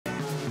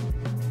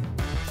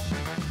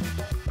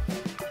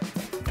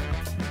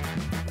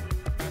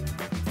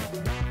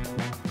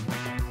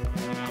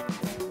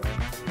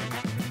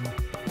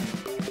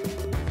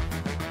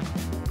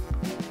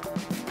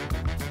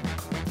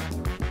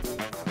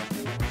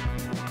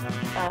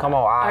Come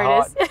on,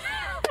 artist.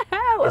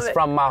 It's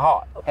from my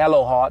heart.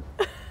 Hello, heart.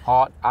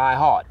 Heart,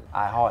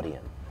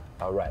 iHeartian.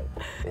 All right.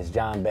 It's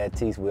Jon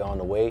Batiste. We're on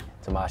the way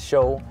to my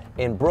show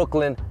in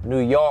Brooklyn, New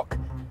York.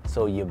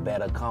 So you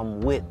better come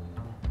with.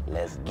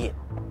 Let's get.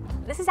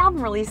 This is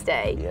album release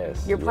day.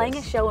 Yes. You're playing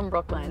a show in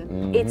Brooklyn.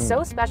 Mm-hmm. It's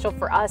so special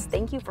for us.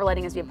 Thank you for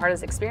letting us be a part of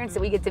this experience,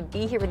 that we get to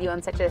be here with you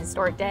on such a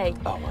historic day.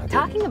 Oh my goodness.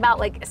 Talking about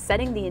like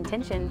setting the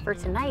intention for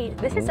tonight.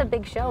 This is a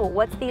big show.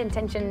 What's the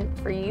intention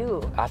for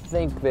you? I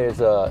think there's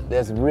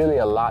really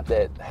a lot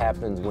that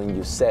happens when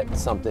you set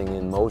something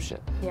in motion.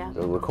 Yeah.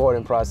 The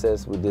recording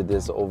process, we did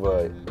this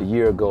over a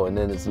year ago, and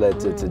then it's led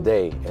to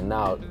today. And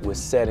now we're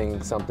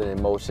setting something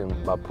in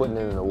motion by putting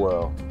it in the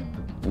world.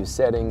 You're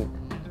setting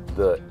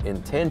the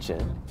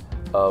intention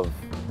of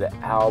the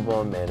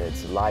album and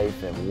its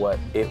life and what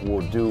it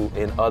will do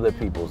in other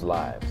people's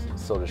lives.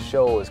 So the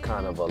show is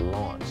kind of a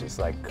launch. It's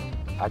like,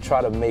 I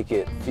try to make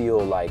it feel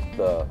like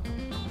the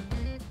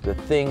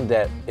thing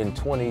that in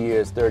 20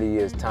 years, 30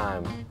 years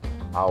time,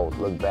 I'll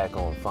look back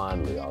on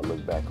fondly. I'll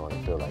look back on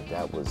and feel like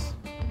that was,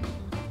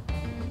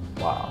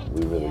 wow,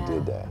 we really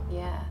did that.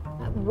 Yeah.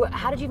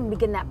 How did you even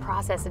begin that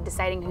process of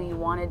deciding who you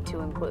wanted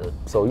to include?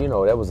 So, you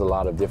know, there was a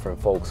lot of different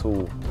folks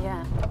who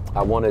Yeah.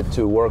 I wanted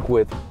to work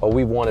with, or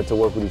we wanted to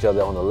work with each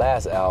other on the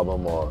last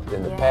album or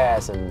in the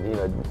past, and, you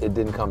know, it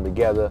didn't come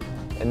together.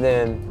 And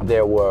then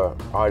there were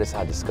artists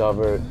I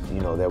discovered. You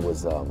know, there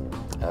was a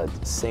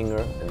singer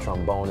and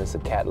trombonist, a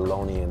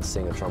Catalonian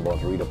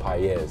singer-trombonist, Rita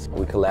Paez.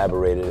 We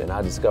collaborated, and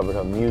I discovered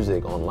her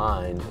music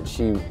online. And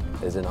she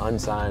is an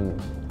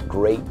unsigned,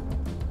 great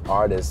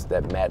artist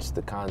that matched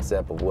the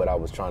concept of what I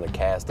was trying to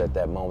cast at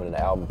that moment in the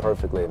album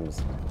perfectly. It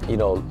was, you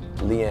know,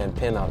 Leanne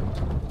Pinnock,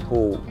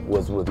 who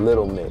was with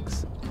Little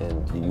Mix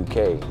in the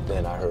UK.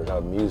 Then I heard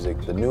her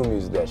music, the new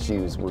music that she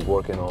was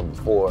working on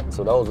before.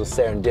 So those were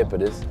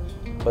serendipitous.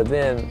 But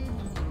then,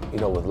 you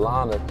know, with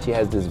Lana, she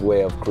has this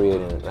way of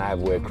creating, and I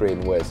have a way of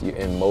creating where you're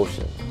in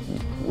motion.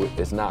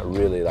 It's not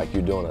really like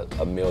you're doing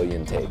a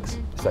million takes.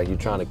 It's like you're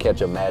trying to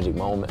catch a magic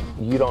moment.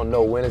 You don't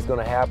know when it's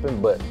gonna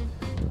happen, but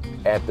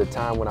at the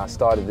time when I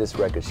started this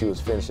record, she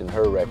was finishing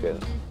her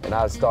record, and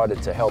I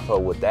started to help her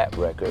with that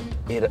record.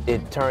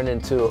 It turned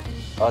into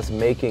us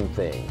making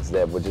things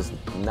that were just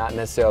not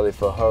necessarily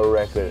for her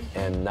record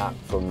and not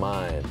for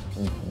mine.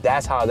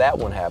 That's how that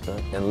one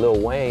happened. And Lil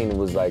Wayne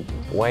was like,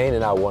 Wayne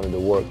and I wanted to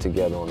work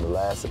together on the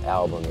last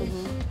album.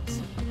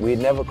 We had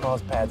never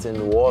crossed paths in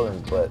New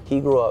Orleans, but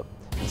he grew up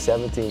in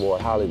 17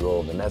 Ward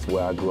Hollygrove, and that's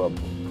where I grew up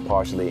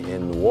partially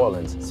in New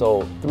Orleans.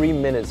 So 3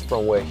 minutes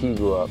from where he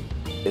grew up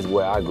is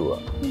where I grew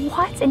up.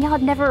 What? And y'all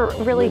had never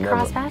really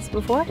crossed paths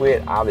before? We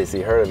had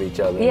obviously heard of each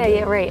other.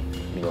 Yeah, right.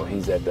 You know,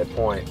 he's at that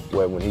point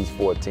where when he's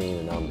 14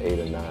 and I'm 8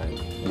 or 9,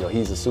 you know,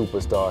 he's a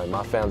superstar, and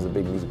my family's a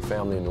big music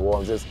family in New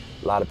Orleans. There's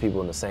a lot of people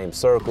in the same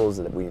circles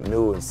that we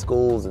knew in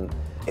schools, and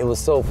it was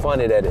so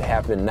funny that it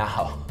happened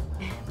now.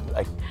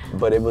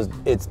 But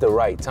it's the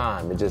right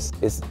time.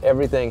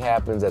 Everything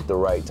happens at the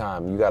right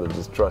time. You gotta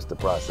just trust the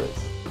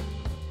process.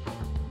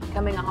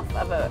 Coming off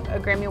of a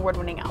Grammy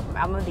Award-winning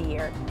album of the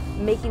year,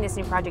 making this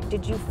new project,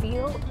 did you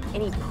feel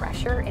any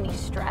pressure, any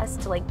stress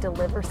to like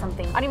deliver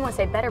something, I don't even want to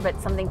say better, but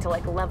something to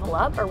like level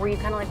up? Or were you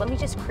kind of like, let me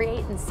just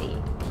create and see?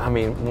 I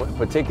mean, in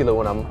particular,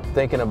 when I'm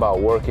thinking about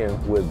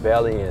working with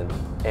Bellion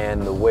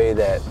and the way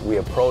that we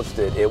approached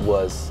it, it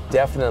was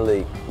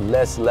definitely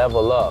let's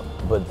level up.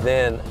 But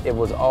then it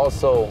was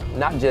also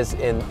not just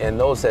in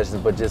those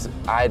sessions, but just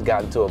I had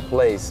gotten to a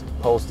place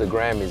post the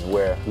Grammys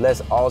where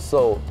let's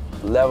also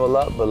level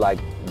up, but like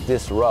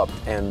disrupt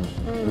and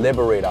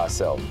liberate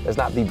ourselves. Let's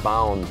not be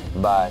bound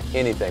by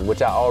anything,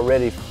 which I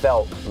already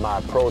felt my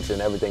approach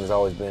and everything's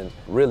always been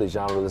really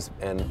genreless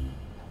and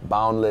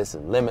boundless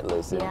and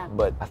limitless. Yeah.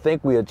 But I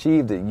think we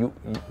achieved it.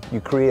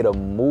 You create a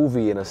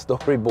movie and a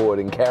storyboard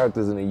and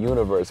characters in a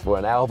universe for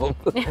an album.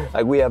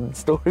 Like we have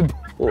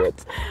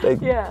storyboards. Like,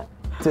 yeah.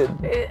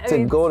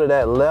 To go to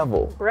that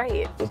level.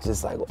 Right. It's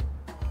just like,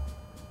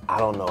 I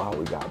don't know how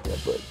we got there,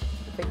 but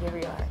here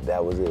we are.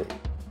 That was it.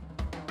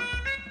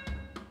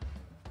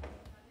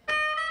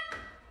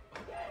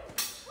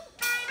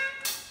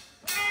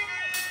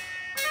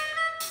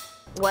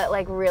 What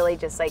like really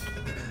just like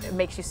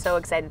makes you so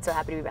excited, so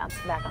happy to be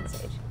back on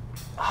stage?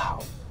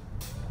 Oh,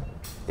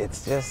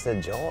 it's just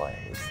a joy.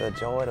 It's a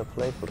joy to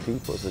play for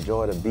people. It's a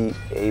joy to be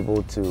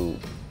able to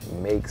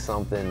make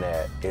something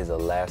that is a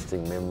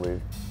lasting memory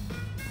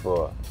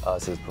for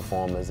us as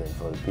performers and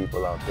for the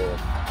people out there.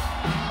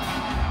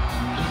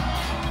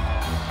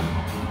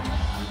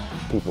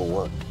 People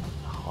work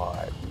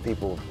hard.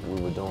 People,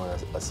 we were doing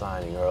a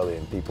signing earlier,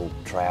 and people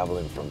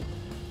traveling from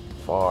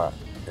far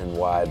and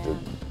wide to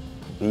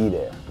be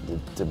there,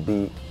 to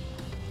be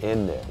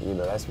in there. You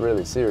know, that's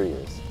really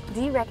serious.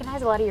 Do you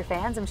recognize a lot of your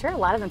fans? I'm sure a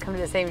lot of them come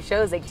to the same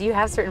shows. Like, do you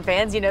have certain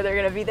fans you know they're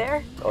gonna be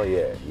there? Oh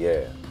yeah,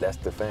 yeah. That's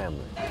the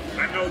family.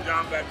 I know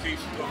Jon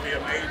Batiste is gonna be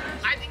amazing.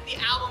 I think the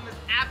album is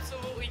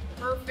absolutely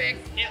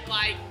perfect. It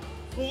like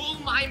blew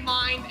my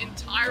mind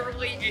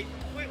entirely. It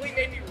completely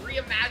made me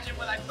reimagine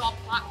what I thought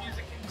pop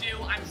music can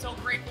do. I'm so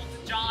grateful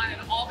to Jon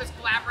and all of his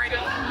collaborators.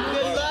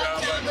 Good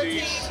luck, Jon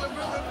Batiste. We're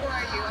rooting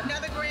for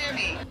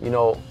You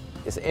know,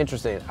 it's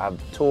interesting. I've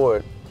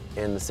toured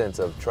in the sense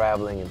of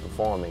traveling and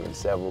performing in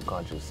several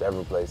countries,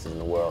 several places in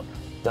the world,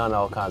 done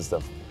all kinds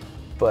of stuff.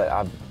 But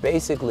I've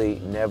basically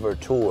never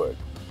toured,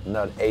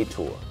 not a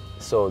tour.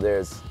 So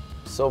there's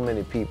so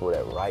many people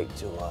that write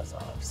to us,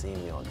 oh, I've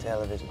seen me on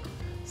television,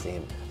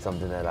 seen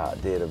something that I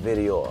did, a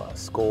video or a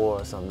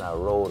score, something I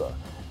wrote,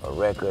 a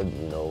record,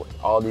 you know,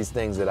 all these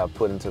things that I've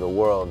put into the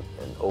world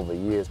and over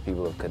years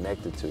people have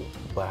connected to.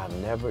 But I've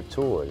never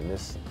toured, and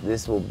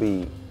this will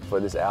be, for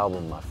this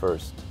album, my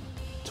first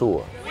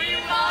tour. We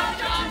love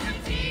Jon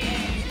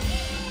Batiste.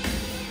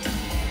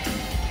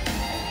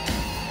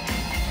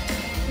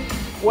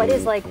 What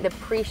is like the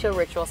pre-show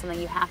ritual, something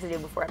you have to do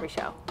before every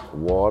show?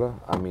 Water,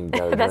 I mean,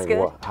 gotta That's drink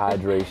good. water.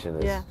 Hydration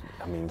is, Yeah.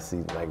 I mean, see,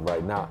 like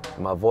right now,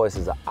 my voice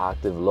is an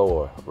octave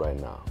lower right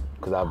now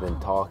because I've been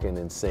talking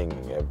and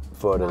singing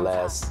for the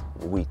last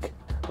week.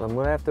 I'm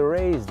gonna have to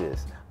raise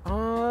this.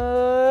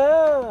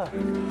 Got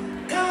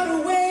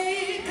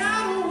away,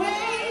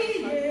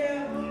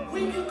 yeah.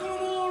 When you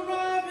gonna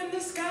arrive in the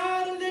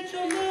sky to let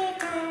your love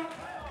come?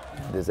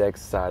 There's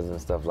exercises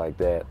and stuff like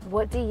that.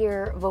 What do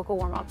your vocal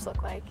warm-ups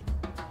look like?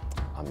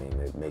 I mean,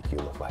 they make you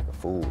look like a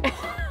fool.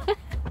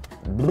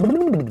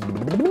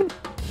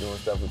 Doing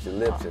stuff with your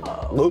lips and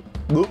look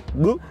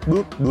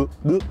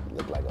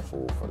like a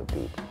fool for the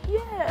people.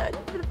 Yeah,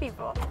 for the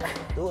people.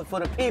 Do it for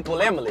the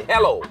people, Emily.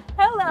 Hello.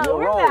 Hello, You're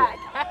we're rolling. back.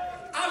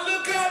 I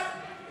look up.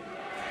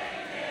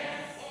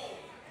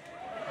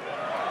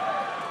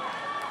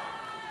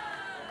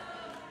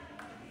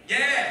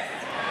 Yeah.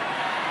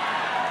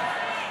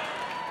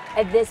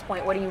 At this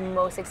point, what are you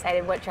most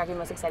excited, what track are you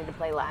most excited to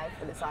play live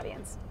for this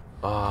audience?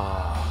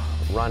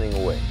 Running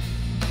away.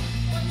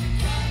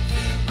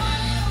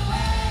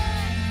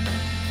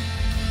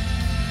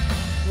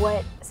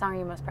 What song are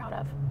you most proud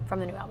of from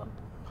the new album?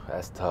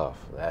 That's tough.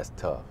 That's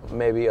tough.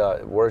 Maybe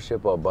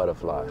Worship or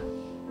Butterfly.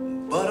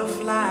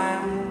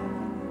 Butterfly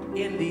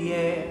in the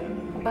air.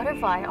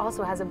 Butterfly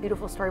also has a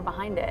beautiful story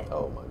behind it.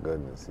 Oh my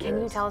goodness. Can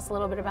you yes. tell us a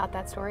little bit about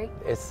that story?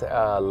 It's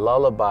a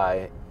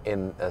lullaby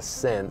in a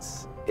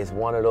sense. It's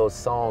one of those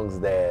songs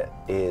that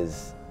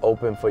is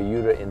open for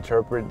you to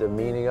interpret the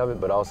meaning of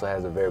it, but also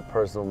has a very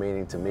personal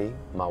meaning to me.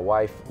 My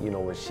wife, you know,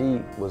 when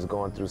she was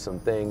going through some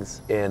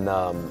things in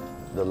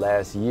the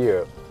last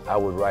year, I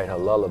would write her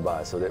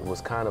lullaby. So that was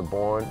kind of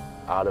born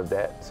out of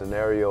that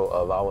scenario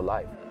of our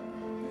life.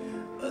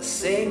 A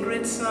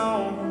sacred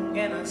song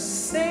and a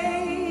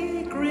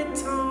sacred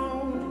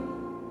tone.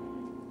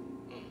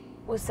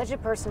 With such a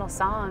personal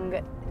song,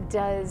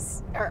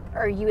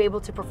 are you able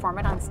to perform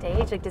it on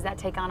stage? Like, does that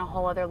take on a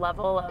whole other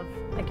level of,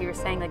 like you were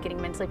saying, like getting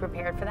mentally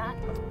prepared for that?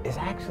 It's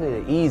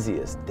actually the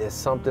easiest. There's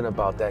something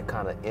about that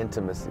kind of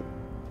intimacy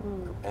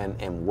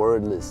and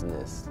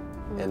wordlessness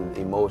and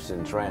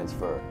emotion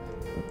transfer.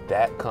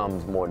 That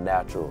comes more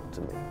natural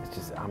to me. It's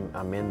just,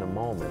 I'm in the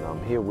moment,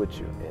 I'm here with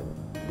you,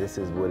 and this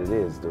is what it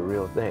is, the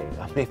real thing.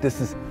 I mean, this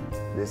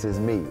is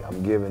me,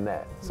 I'm giving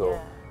that. So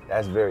Yeah.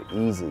 that's very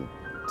easy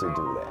to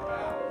do that.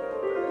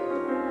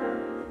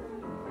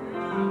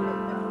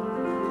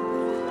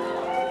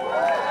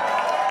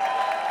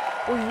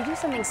 Well, you do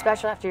something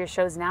special after your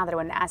shows now that I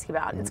wanted to ask you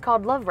about. It's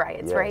called Love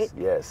Riots, Yes, right?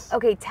 yes.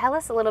 Okay, tell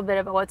us a little bit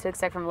about what to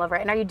expect from Love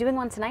Riot. And are you doing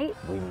one tonight?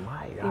 We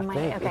might, You I might,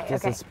 think. okay, It's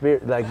just okay. a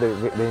spirit, like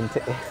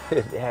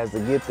it has to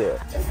get there.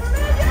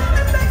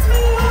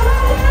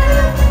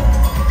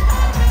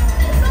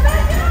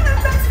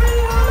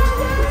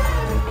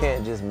 You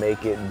can't just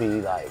make it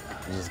be like,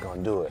 you're just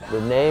gonna do it.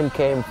 The name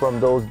came from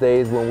those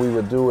days when we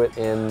would do it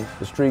in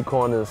the street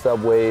corners and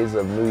subways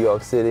of New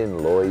York City, and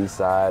the Lower East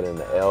Side, and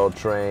the L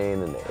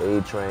train, and the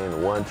A train, the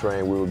 1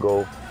 train. We would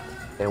go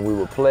and we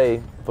would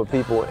play for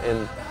people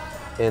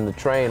in the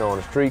train on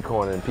the street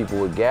corner, and people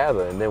would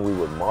gather, and then we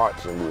would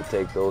march, and we would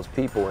take those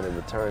people, and it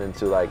would turn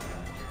into like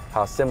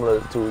how similar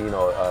to, you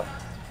know,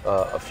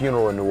 a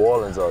funeral in New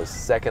Orleans or a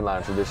second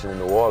line tradition in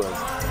New Orleans.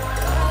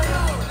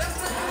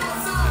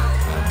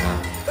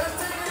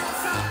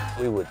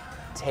 We would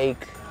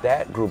take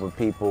that group of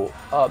people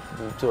up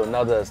to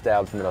another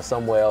establishment or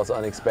somewhere else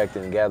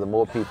unexpected and gather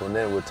more people, and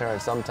then it would turn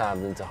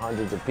sometimes into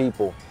hundreds of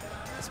people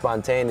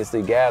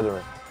spontaneously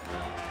gathering.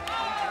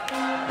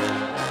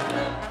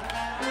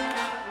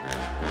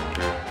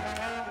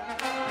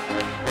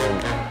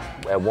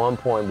 At one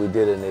point we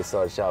did it and they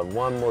started shouting,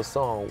 one more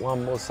song,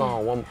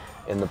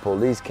 and the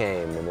police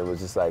came, and it was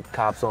just like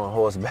cops on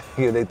horseback.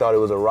 They thought it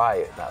was a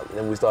riot.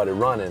 Then we started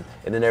running,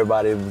 and then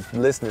everybody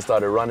listening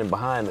started running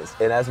behind us.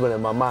 And that's when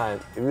in my mind,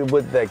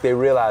 like they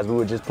realized we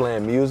were just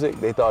playing music.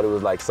 They thought it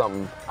was like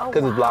something,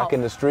 because it's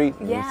blocking the street,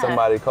 and Yeah.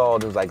 somebody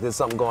called and was like, there's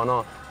something going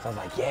on. So I was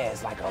like, yeah,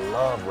 it's like a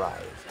love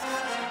riot.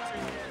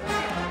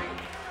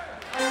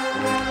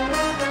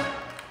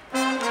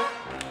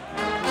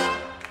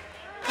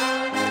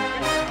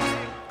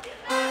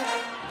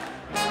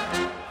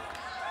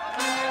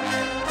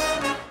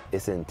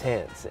 It's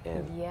intense,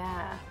 and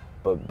Yeah,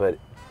 but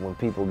when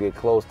people get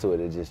close to it,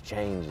 it just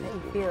changes.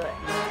 you feel it.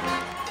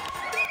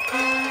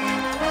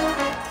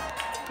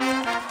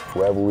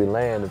 Wherever we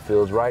land, it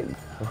feels right.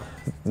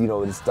 You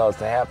know, it starts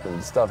to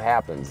happen. Stuff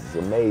happens. It's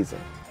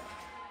amazing.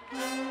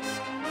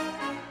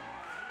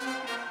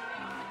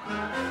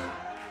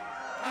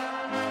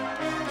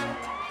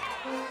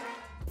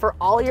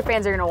 All your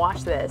fans are gonna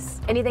watch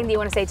this. Anything that you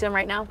wanna say to them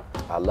right now?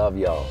 I love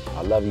y'all.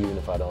 I love you even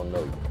if I don't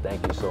know you.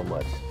 Thank you so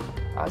much.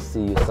 I'll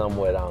see you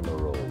somewhere down the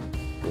road.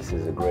 This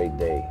is a great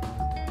day.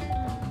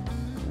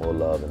 More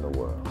love in the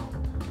world.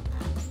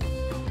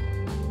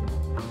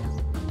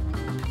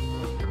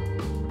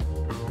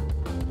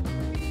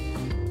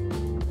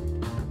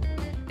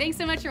 Thanks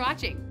so much for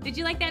watching. Did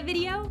you like that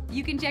video?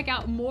 You can check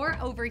out more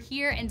over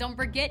here, and don't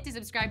forget to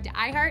subscribe to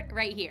iHeart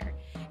right here.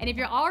 And if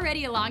you're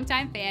already a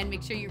longtime fan,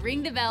 make sure you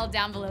ring the bell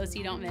down below so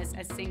you don't miss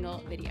a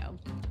single video.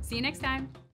 See you next time.